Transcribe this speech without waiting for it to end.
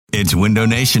It's Window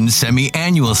Nation's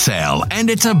semi-annual sale, and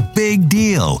it's a big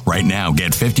deal. Right now,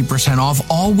 get 50% off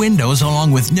all windows along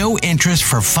with no interest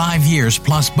for 5 years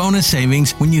plus bonus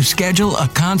savings when you schedule a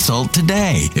consult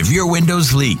today. If your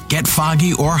windows leak, get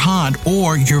foggy or hot,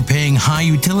 or you're paying high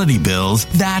utility bills,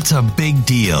 that's a big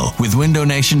deal. With Window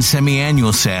Nation's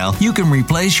semi-annual sale, you can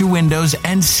replace your windows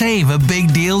and save a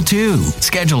big deal too.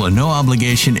 Schedule a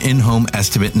no-obligation in-home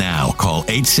estimate now. Call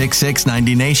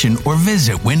 866-90-NATION or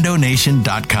visit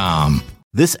windownation.com.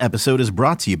 This episode is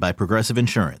brought to you by Progressive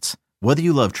Insurance. Whether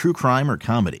you love true crime or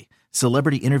comedy,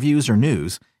 celebrity interviews or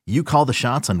news, you call the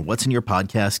shots on what's in your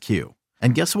podcast queue.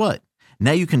 And guess what?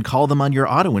 Now you can call them on your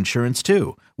auto insurance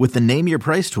too with the Name Your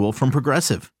Price tool from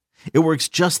Progressive. It works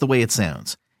just the way it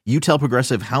sounds. You tell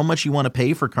Progressive how much you want to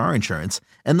pay for car insurance,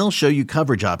 and they'll show you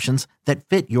coverage options that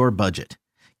fit your budget.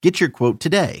 Get your quote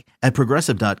today at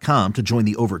Progressive.com to join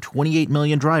the over 28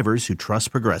 million drivers who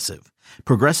trust Progressive.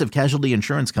 Progressive Casualty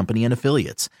Insurance Company and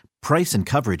Affiliates. Price and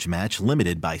coverage match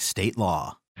limited by state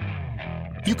law.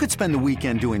 You could spend the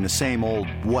weekend doing the same old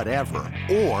whatever,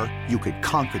 or you could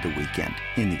conquer the weekend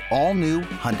in the all-new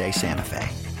Hyundai Santa Fe.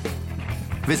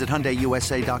 Visit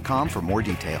HyundaiUSA.com for more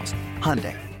details.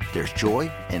 Hyundai, there's joy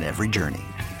in every journey.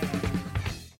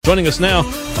 Joining us now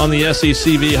on the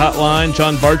SECV hotline,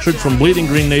 John Barchard from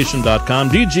BleedingGreenNation.com,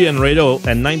 DGN Radio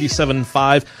and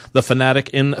 97.5, The Fanatic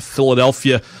in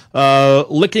Philadelphia.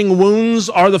 Licking wounds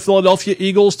are the Philadelphia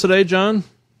Eagles today, John?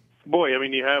 Boy, I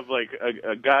mean, you have like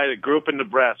a guy that grew up in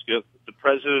Nebraska, the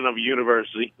president of a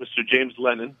university, Mr. James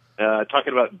Lennon,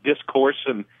 talking about discourse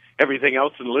and everything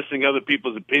else and listening to other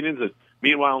people's opinions. And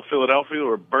meanwhile, in Philadelphia,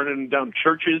 we're burning down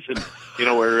churches and,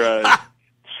 we're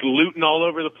looting all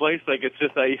over the place. Like, it's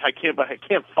just, I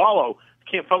can't follow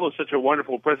such a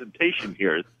wonderful presentation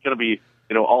here. It's going to be,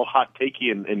 all hot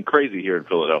takey and crazy here in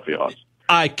Philadelphia.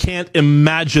 I can't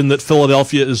imagine that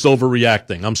Philadelphia is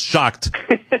overreacting. I'm shocked.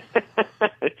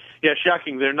 Yeah,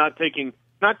 shocking. They're not taking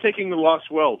the loss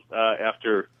well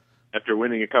after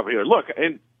winning a couple years. Look,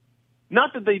 and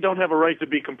not that they don't have a right to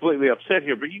be completely upset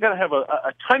here, but you got to have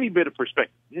a tiny bit of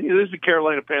perspective. This is the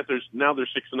Carolina Panthers. Now they're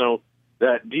 6-0.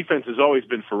 That defense has always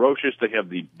been ferocious. They have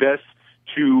the best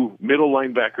two middle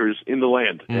linebackers in the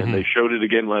land, and they showed it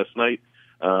again last night.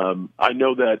 I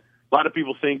know that a lot of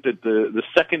people think that the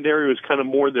secondary was kind of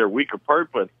more their weaker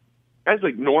part, but guys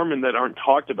like Norman that aren't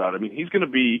talked about, I mean, he's going to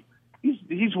be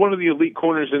he's one of the elite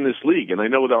corners in this league, and I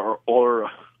know that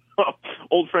our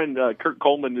old friend Kurt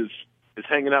Coleman is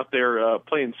hanging out there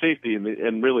playing safety,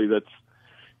 and really that's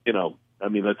I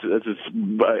mean, that's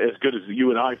as good as you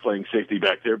and I playing safety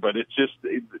back there, but it's just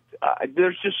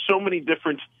there's just so many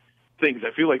different things.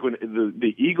 I feel like when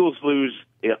the Eagles lose,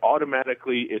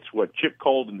 it's what Chip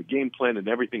called in the game plan, and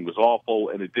everything was awful,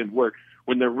 and it didn't work.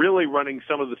 When they're really running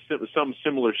some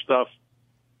similar stuff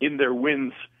in their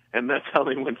wins, and that's how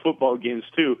they win football games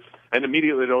too, and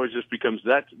immediately it always just becomes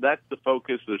that's the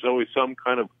focus. There's always some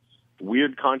kind of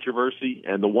weird controversy,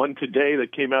 and the one today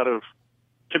that came out of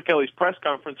Chip Kelly's press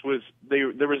conference was there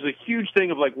was a huge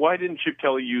thing of like, why didn't Chip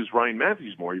Kelly use Ryan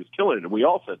Matthews more? He was killing it, and we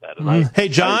all said that. And I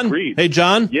agreed. Hey,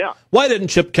 John. Yeah. Why didn't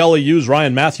Chip Kelly use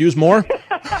Ryan Matthews more?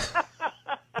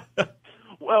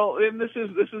 Well, and this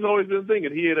has always been the thing,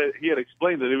 and he had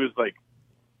explained that it was like,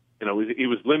 he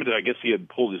was limited. I guess he had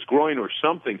pulled his groin or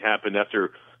something happened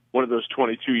after one of those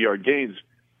 22-yard gains.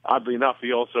 Oddly enough,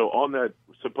 he also on that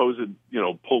supposed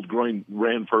pulled groin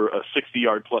ran for a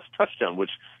 60-yard plus touchdown,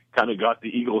 which kind of got the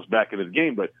Eagles back into the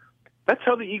game. But that's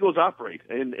how the Eagles operate.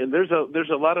 And there's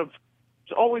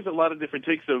always a lot of different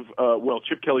takes of,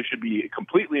 Chip Kelly should be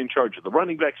completely in charge of the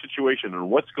running back situation and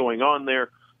what's going on there.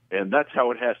 And that's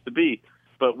how it has to be.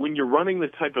 But when you're running the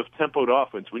type of tempoed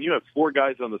offense, when you have four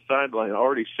guys on the sideline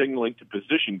already signaling to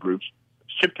position groups,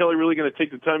 is Chip Kelly really going to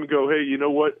take the time and go, hey, you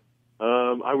know what?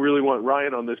 I really want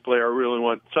Ryan on this play. I really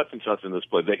want such and such in this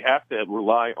play. They have to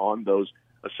rely on those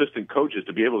assistant coaches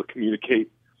to be able to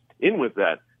communicate in with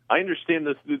that. I understand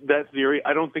that theory.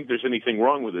 I don't think there's anything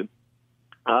wrong with it.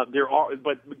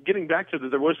 But getting back to that,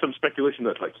 there was some speculation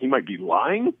that like he might be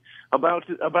lying about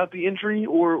the injury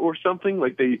or something.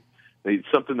 Like they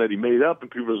something that he made up, and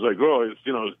people was like, oh,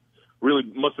 it's really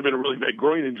must have been a really bad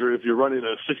groin injury if you're running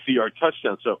a 60-yard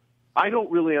touchdown. So I don't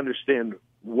really understand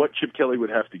what Chip Kelly would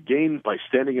have to gain by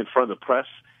standing in front of the press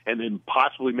and then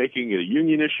possibly making it a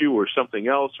union issue or something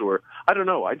else, or I don't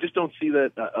know. I just don't see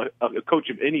that a coach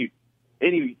of any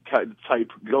type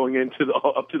going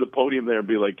up to the podium there and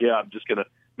be like, yeah, I'm just going to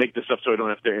make this up so I don't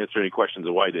have to answer any questions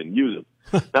of why I didn't use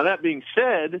them. Now, that being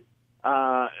said,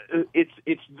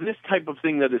 it's this type of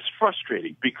thing that is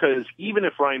frustrating because even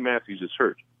if Ryan Matthews is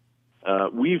hurt,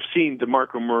 We've seen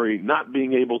DeMarco Murray not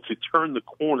being able to turn the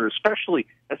corner, especially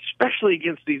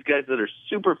against these guys that are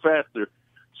super fast, they're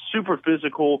super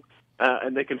physical,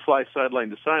 and they can fly sideline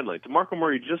to sideline. DeMarco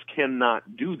Murray just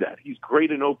cannot do that. He's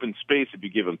great in open space if you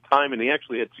give him time, and he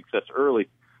actually had success early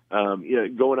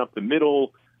going up the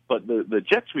middle. But the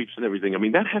jet sweeps and everything, I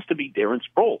mean, that has to be Darren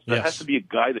Sproles. That has to be a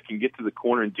guy that can get to the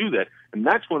corner and do that. And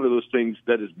that's one of those things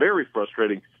that is very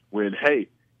frustrating when, hey,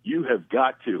 you have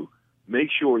got to make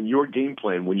sure in your game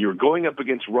plan, when you're going up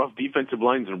against rough defensive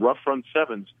lines and rough front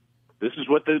sevens, this is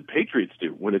what the Patriots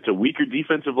do. When it's a weaker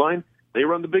defensive line, they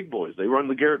run the big boys. They run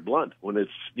the Garrett Blount. When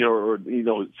it's,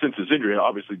 since his injury,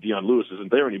 obviously Deion Lewis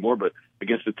isn't there anymore, but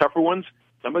against the tougher ones,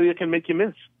 somebody that can make you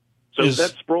miss. So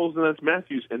that's Sproles and that's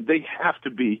Matthews, and they have to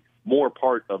be more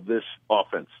part of this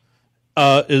offense.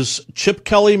 Is Chip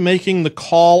Kelly making the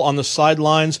call on the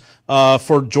sidelines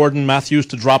for Jordan Matthews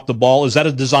to drop the ball? Is that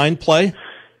a design play?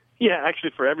 Yeah,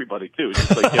 actually for everybody, too. It's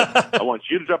just like, I want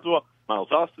you to drop the ball.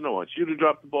 Miles Austin, I want you to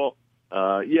drop the ball.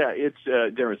 It's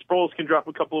Darren Sproles can drop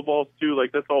a couple of balls, too.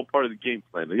 Like, that's all part of the game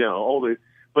plan.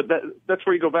 But that's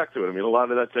where you go back to it. I mean, a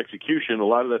lot of that's execution. A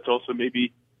lot of that's also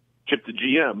maybe Chip the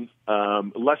GM.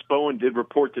 Les Bowen did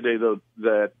report today, though,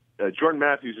 that Jordan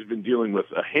Matthews has been dealing with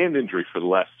a hand injury for the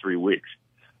last 3 weeks.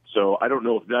 So I don't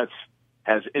know if that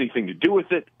has anything to do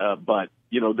with it, but,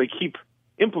 they keep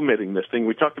implementing this thing.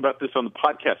 We talked about this on the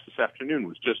podcast this afternoon,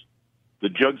 was just the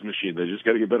jugs machine. They just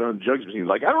got to get better on the jugs machine.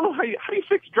 Like, I don't know how you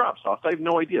fix drops, Hoss. I have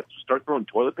no idea. Start throwing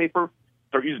toilet paper?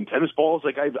 Start using tennis balls?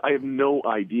 Like, I have no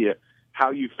idea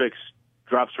how you fix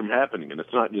drops from happening. And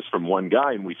it's not just from one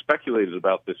guy, and we speculated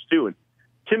about this, too. And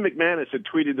Tim McManus had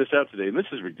tweeted this out today, and this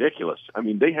is ridiculous. I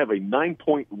mean, they have a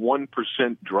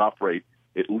 9.1% drop rate.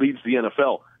 It leads the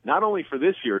NFL, not only for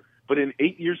this year, but in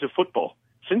 8 years of football.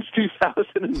 Since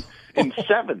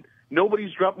 2007,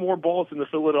 nobody's dropped more balls than the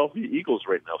Philadelphia Eagles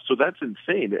right now. So that's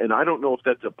insane. And I don't know if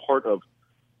that's a part of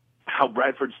how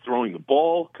Bradford's throwing the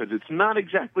ball, because it's not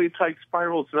exactly a tight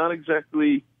spiral. It's not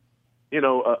exactly,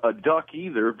 a duck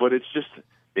either, but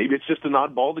maybe it's just an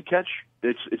odd ball to catch.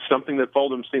 It's something that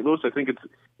followed him St. Louis. I think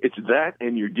it's that,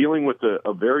 and you're dealing with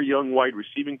a very young wide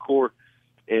receiving core,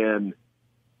 and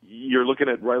you're looking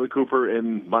at Riley Cooper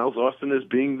and Miles Austin as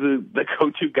being the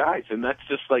go-to guys, and that's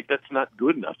just that's not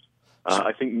good enough.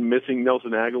 I think missing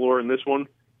Nelson Aguilar in this one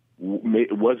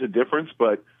was a difference,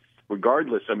 but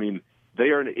regardless, I mean,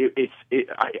 they are.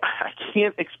 I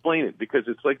can't explain it, because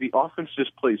it's like the offense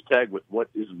just plays tag with what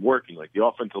is working. Like, the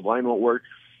offensive line won't work,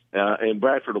 and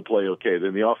Bradford will play okay.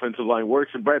 Then the offensive line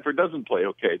works, and Bradford doesn't play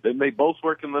okay. Then they both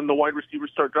work, and then the wide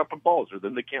receivers start dropping balls, or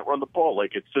then they can't run the ball.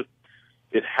 Like,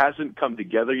 it hasn't come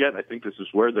together yet. I think this is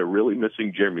where they're really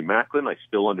missing Jeremy Maclin. I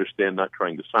still understand not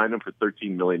trying to sign him for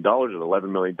 $13 million and $11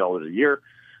 million a year,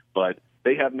 but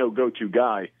they have no go-to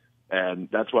guy, and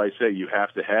that's why I say you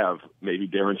have to have maybe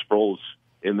Darren Sproles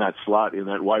in that slot, in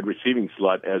that wide receiving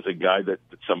slot, as a guy that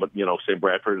somebody, Sam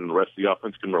Bradford and the rest of the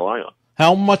offense can rely on.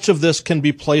 How much of this can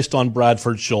be placed on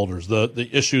Bradford's shoulders, the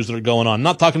issues that are going on? I'm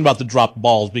not talking about the dropped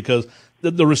balls, because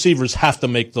the receivers have to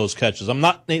make those catches. I'm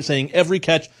not saying every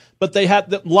catch, but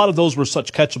a lot of those were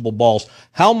such catchable balls.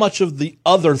 How much of the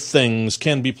other things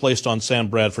can be placed on Sam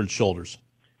Bradford's shoulders?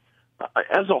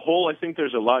 As a whole, I think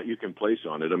there's a lot you can place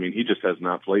on it. I mean, he just has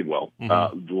not played well.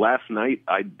 Mm-hmm. Last night,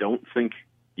 I don't think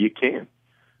you can.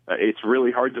 It's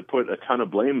really hard to put a ton of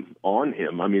blame on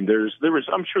him. I mean,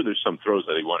 I'm sure there's some throws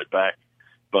that he wanted back,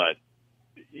 but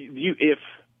if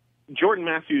Jordan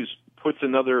Matthews puts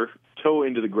another toe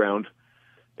into the ground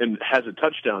and has a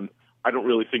touchdown, I don't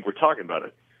really think we're talking about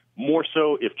it. More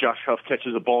so if Josh Huff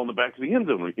catches a ball in the back of the end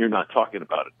zone, you're not talking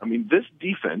about it. I mean, this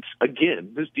defense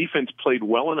played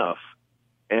well enough,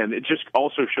 and it just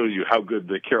also shows you how good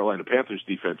the Carolina Panthers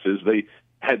defense is. They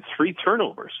had 3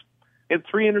 turnovers and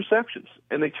 3 interceptions,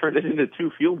 and they turned it into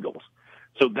 2 field goals.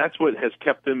 So that's what has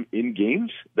kept them in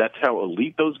games. That's how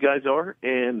elite those guys are.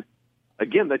 And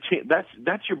again,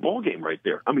 that's your ball game right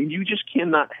there. I mean, you just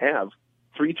cannot have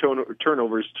 3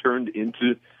 turnovers turned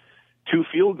into 2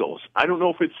 field goals. I don't know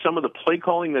if it's some of the play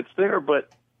calling that's there, but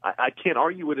I can't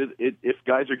argue with it if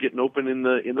guys are getting open in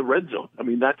the red zone. I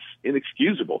mean, that's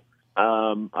inexcusable.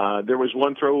 There was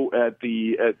one throw at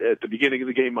the beginning of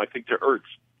the game, I think, to Ertz,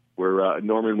 where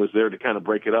Norman was there to kind of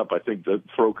break it up. I think the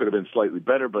throw could have been slightly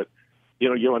better, but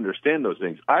you understand those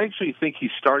things. I actually think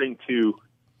he's starting to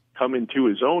come into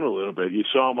his own a little bit. You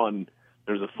saw him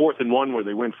there's a 4th and 1 where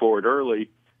they went forward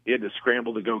early. He had to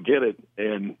scramble to go get it,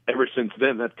 and ever since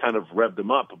then, that kind of revved him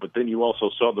up. But then you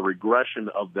also saw the regression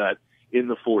of that in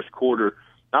the 4th quarter,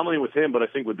 not only with him, but I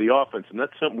think with the offense, and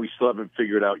that's something we still haven't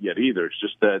figured out yet either. It's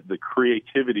just that the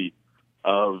creativity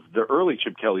of the early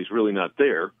Chip Kelly's really not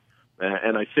there.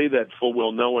 And I say that full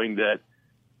well knowing that,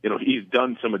 he's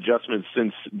done some adjustments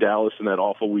since Dallas in that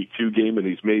awful Week 2 game, and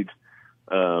he's made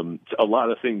a lot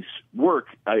of things work.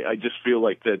 I just feel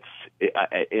like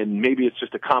and maybe it's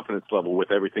just a confidence level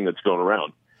with everything that's going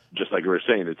around. Just like we were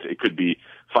saying, it could be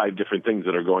 5 different things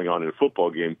that are going on in a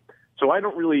football game. So I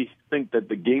don't really think that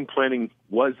the game planning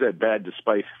was that bad,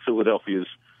 despite Philadelphia's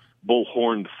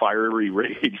bullhorned, fiery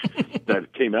rage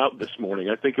that came out this morning.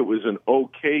 I think it was an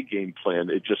okay game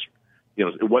plan. It just,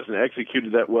 it wasn't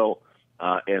executed that well,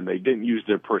 and they didn't use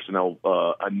their personnel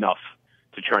enough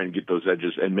to try and get those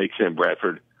edges and make Sam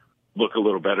Bradford look a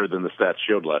little better than the stats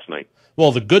showed last night.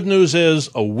 Well, the good news is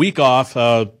a week off.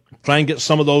 Try and get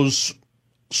some of those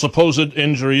supposed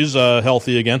injuries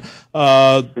healthy again.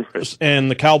 And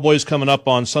the Cowboys coming up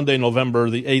on Sunday, November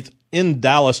the 8th in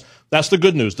Dallas. That's the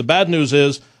good news. The bad news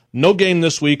is no game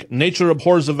this week. Nature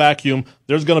abhors a vacuum.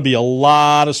 There's going to be a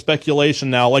lot of speculation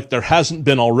now, like there hasn't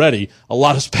been already. A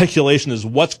lot of speculation is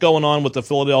what's going on with the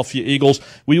Philadelphia Eagles.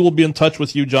 We will be in touch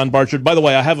with you, John Barchard. By the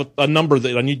way, I have a number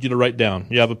that I need you to write down.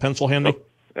 You have a pencil handy?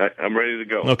 I'm ready to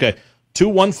go. Okay.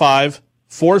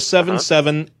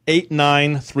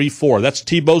 215-477-8934. That's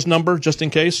Tebow's number, just in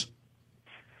case?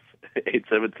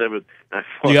 877.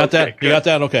 You got that? You got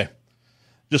that? Okay.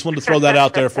 Just wanted to throw that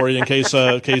out there for you in case you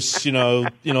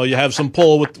have some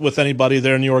pull with anybody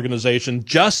there in the organization,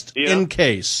 just in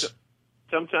case.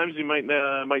 Sometimes you might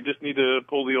just need to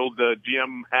pull the old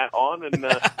GM hat on and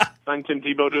sign Tim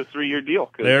Tebow to a 3-year deal.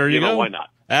 There you go. Why not?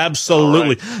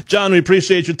 Absolutely. Right. John, we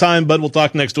appreciate your time, bud. We'll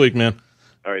talk next week, man.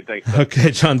 All right, thanks.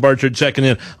 Okay, John Barchard checking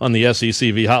in on the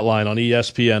SECV hotline on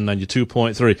ESPN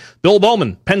 92.3. Bill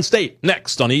Bowman, Penn State,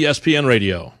 next on ESPN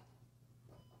Radio.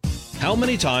 How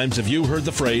many times have you heard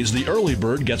the phrase, the early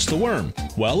bird gets the worm?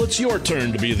 Well, it's your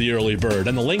turn to be the early bird,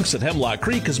 and the Links at Hemlock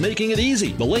Creek is making it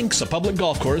easy. The Links, a public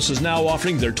golf course, is now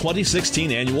offering their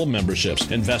 2016 annual memberships.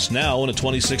 Invest now in a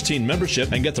 2016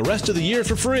 membership and get the rest of the year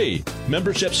for free.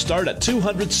 Memberships start at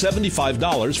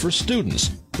 $275 for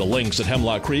students. The Links at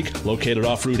Hemlock Creek, located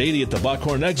off Route 80 at the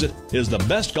Buckhorn exit, is the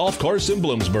best golf course in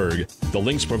Bloomsburg. The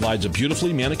Links provides a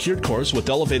beautifully manicured course with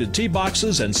elevated tee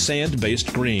boxes and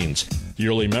sand-based greens.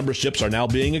 Yearly memberships are now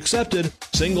being accepted.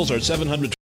 Singles are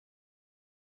 $700.